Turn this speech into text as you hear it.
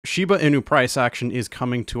Shiba Inu price action is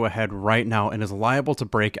coming to a head right now and is liable to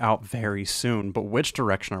break out very soon, but which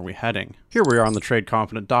direction are we heading? Here we are on the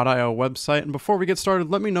TradeConfident.io website, and before we get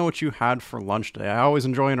started, let me know what you had for lunch today. I always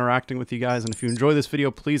enjoy interacting with you guys, and if you enjoy this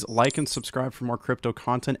video, please like and subscribe for more crypto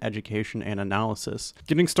content, education, and analysis.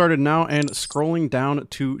 Getting started now and scrolling down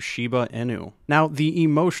to Shiba Inu. Now, the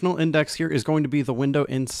emotional index here is going to be the window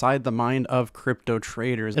inside the mind of crypto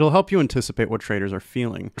traders. It'll help you anticipate what traders are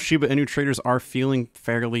feeling. Shiba Inu traders are feeling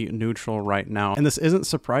fairly neutral right now, and this isn't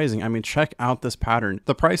surprising. I mean, check out this pattern.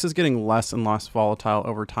 The price is getting less and less volatile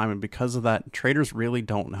over time, and because of that, traders really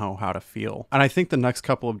don't know how to feel. And I think the next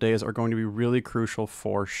couple of days are going to be really crucial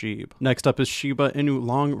for SHIB. Next up is Shiba Inu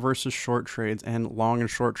long versus short trades, and long and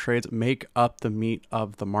short trades make up the meat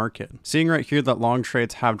of the market. Seeing right here that long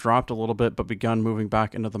trades have dropped a little bit but begun moving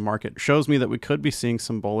back into the market shows me that we could be seeing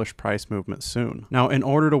some bullish price movement soon. Now, in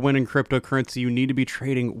order to win in cryptocurrency, you need to be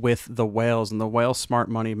trading with the whales, and the whale smart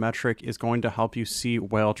money metric is going to help you see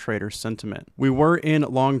whale trader sentiment. We were in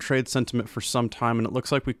long trade sentiment for some time, and it looks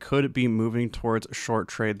like we could be moving towards short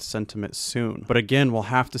trade sentiment soon. But again, we'll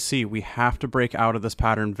have to see. We have to break out of this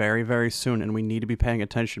pattern very, very soon, and we need to be paying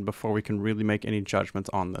attention before we can really make any judgments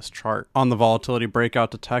on this chart. On the volatility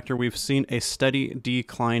breakout detector, we've seen a steady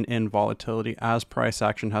decline in volatility as price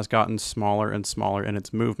action has gotten smaller and smaller in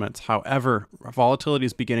its movements. However, volatility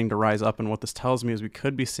is beginning to rise up, and what this tells me is we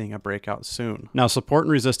could be seeing a breakout soon. Now, support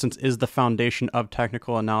and resistance is the foundation of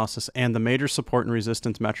technical analysis, and the major support and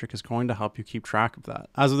resistance metric is going to help you keep track of that.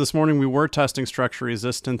 As of this morning, we were testing structure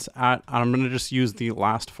resistance at, I'm going to just use the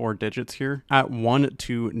last 4 digits here, at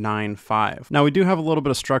 1295. Now, we do have a little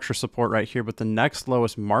bit of structure support right here, but the next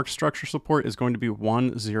lowest marked structure support is going to be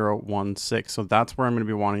 1016. So that's where I'm going to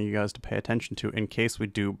be wanting you guys to pay attention to in case we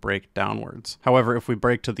do break downwards. However, if we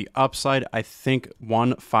break to the upside, I think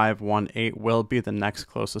 1518 will be the next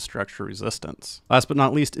closest structure resistance. Last but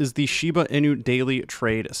not least is the Shiba Inu daily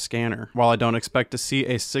trade scanner. While I don't expect to see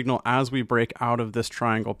a signal as we break out of this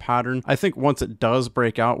triangle pattern, I think once it does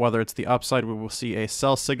break out, whether it's the upside, we will see a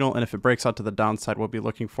sell signal, and if it breaks out to the downside, we'll be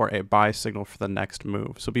looking for a buy signal for the next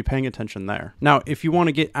move. So be paying attention there. Now, if you want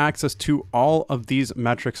to get access to all of these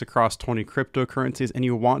metrics across 20 cryptocurrencies and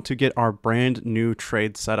you want to get our brand new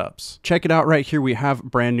trade setups, check it out right here. We have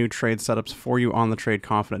brand new trade setups for you on the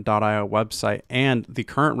TradeConfident.io website, and the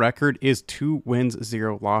current record is 2 wins,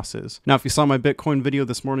 0 losses. Now, if you saw my Bitcoin video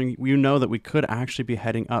this morning, you know that we could actually be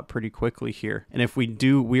heading up pretty quickly here. And if we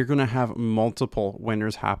do, we're going to have multiple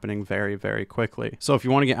winners happening very, very quickly. So if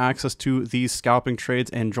you want to get access to these scalping trades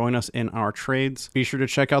and join us in our trades, be sure to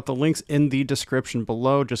check out the links in the description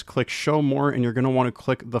below. Just click show more, and you're going to want to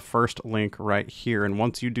click the first link right here. And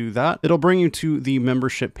once you do that, it'll bring you to the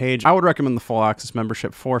membership page. I would recommend the full access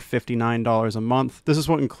membership for $59 a month. This is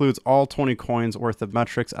what includes all 20 coins worth of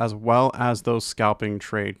metrics as well as those scalping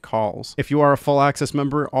trade calls. If you are a full access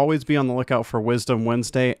member, always be on the lookout for Wisdom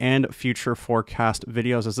Wednesday and future forecast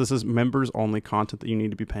videos, as this is members only content that you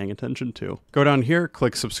need to be paying attention to. Go down here,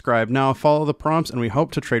 click subscribe now, follow the prompts, and we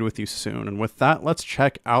hope to trade with you soon. And with that, let's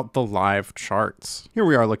check out the live charts. Here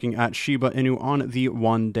we are looking at Shiba Inu on the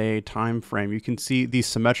 1-day time frame. You can see the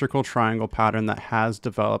symmetrical triangle pattern that has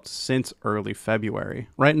developed since early February.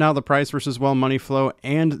 Right now, the price versus well money flow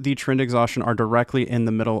and the trend exhaustion are directly in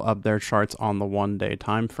the middle of their charts on the 1-day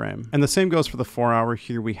time frame. And the same goes for the 4-hour.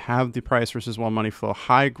 Here we have the price versus well money flow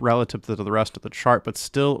high relative to the rest of the chart, but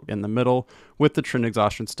still in the middle, with the trend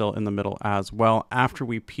exhaustion still in the middle as well, after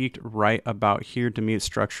we peaked right about here to meet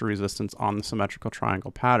structure resistance on the symmetrical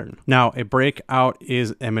triangle pattern. Now, a breakout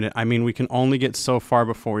is imminent. I mean, we can only get so far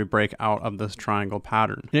before we break out of this triangle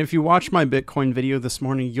pattern. And if you watched my Bitcoin video this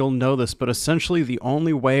morning, you'll know this, but essentially the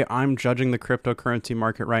only way I'm judging the cryptocurrency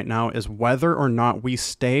market right now is whether or not we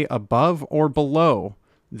stay above or below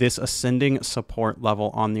this ascending support level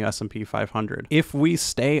on the S&P 500. If we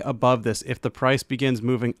stay above this, if the price begins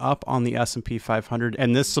moving up on the S&P 500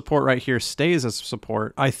 and this support right here stays as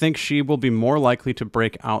support, I think SHIB will be more likely to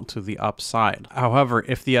break out to the upside. However,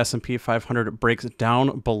 if the S&P 500 breaks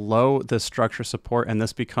down below this structure support and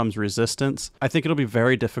this becomes resistance, I think it'll be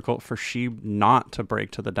very difficult for SHIB not to break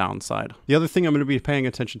to the downside. The other thing I'm going to be paying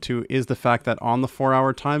attention to is the fact that on the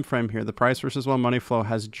 4-hour time frame here, the price versus well money flow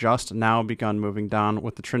has just now begun moving down,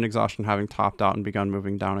 with the trend exhaustion having topped out and begun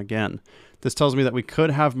moving down again. This tells me that we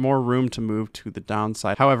could have more room to move to the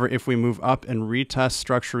downside. However, if we move up and retest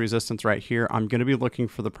structure resistance right here, I'm going to be looking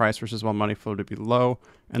for the price versus well money flow to be low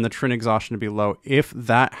and the trend exhaustion to be low. If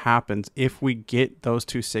that happens, if we get those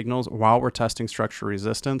two signals while we're testing structure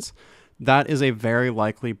resistance, that is a very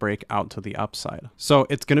likely breakout to the upside. So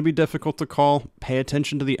it's going to be difficult to call. Pay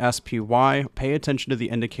attention to the SPY, pay attention to the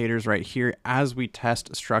indicators right here as we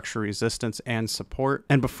test structure resistance and support.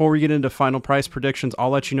 And before we get into final price predictions,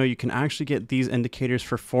 I'll let you know you can actually get these indicators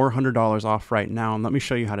for $400 off right now. And let me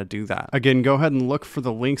show you how to do that. Again, go ahead and look for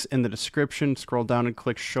the links in the description, scroll down and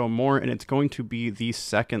click show more, and it's going to be the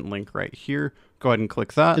second link right here. Go ahead and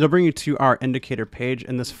click that. It'll bring you to our indicator page,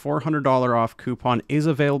 and this $400 off coupon is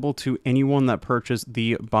available to anyone that purchased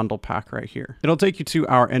the bundle pack right here. It'll take you to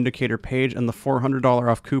our indicator page, and the $400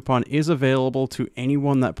 off coupon is available to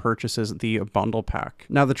anyone that purchases the bundle pack.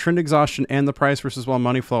 Now, the trend exhaustion and the price versus well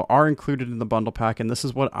money flow are included in the bundle pack, and this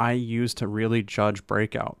is what I use to really judge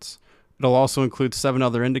breakouts. It'll also include 7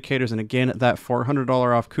 other indicators, and again, that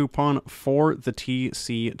 $400 off coupon for the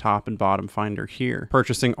TC top and bottom finder here.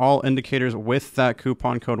 Purchasing all indicators with that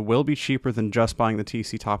coupon code will be cheaper than just buying the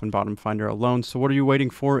TC top and bottom finder alone. So what are you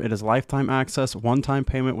waiting for? It is lifetime access, one-time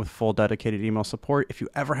payment with full dedicated email support. If you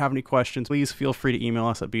ever have any questions, please feel free to email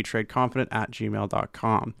us at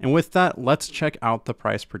btradeconfident@gmail.com. And with that, let's check out the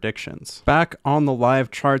price predictions. Back on the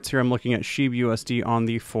live charts here, I'm looking at SHIB USD on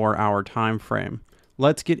the 4-hour time frame.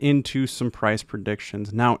 Let's get into some price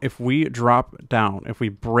predictions. Now, if we drop down, if we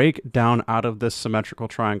break down out of this symmetrical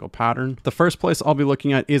triangle pattern, the first place I'll be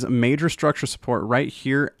looking at is major structure support right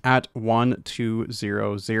here at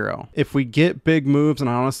 1200. If we get big moves, and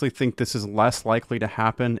I honestly think this is less likely to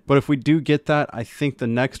happen, but if we do get that, I think the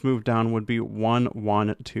next move down would be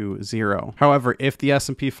 1120. However, if the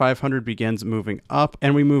S&P 500 begins moving up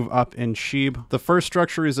and we move up in SHIB, the first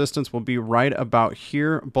structure resistance will be right about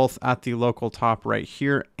here, both at the local top right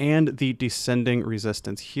here and the descending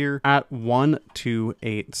resistance here at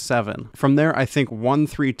 1287. From there, I think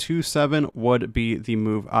 1327 would be the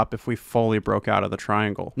move up if we fully broke out of the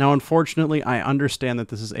triangle. Now, unfortunately, I understand that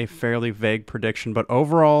this is a fairly vague prediction, but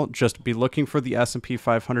overall, just be looking for the S&P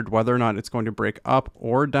 500, whether or not it's going to break up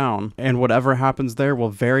or down, and whatever happens there will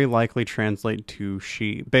very likely translate to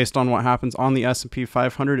SHIB. Based on what happens on the S&P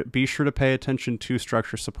 500, be sure to pay attention to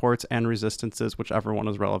structure supports and resistances, whichever one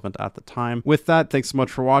is relevant at the time. With that, thanks so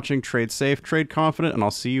much for watching. Trade safe, trade confident, and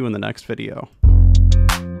I'll see you in the next video.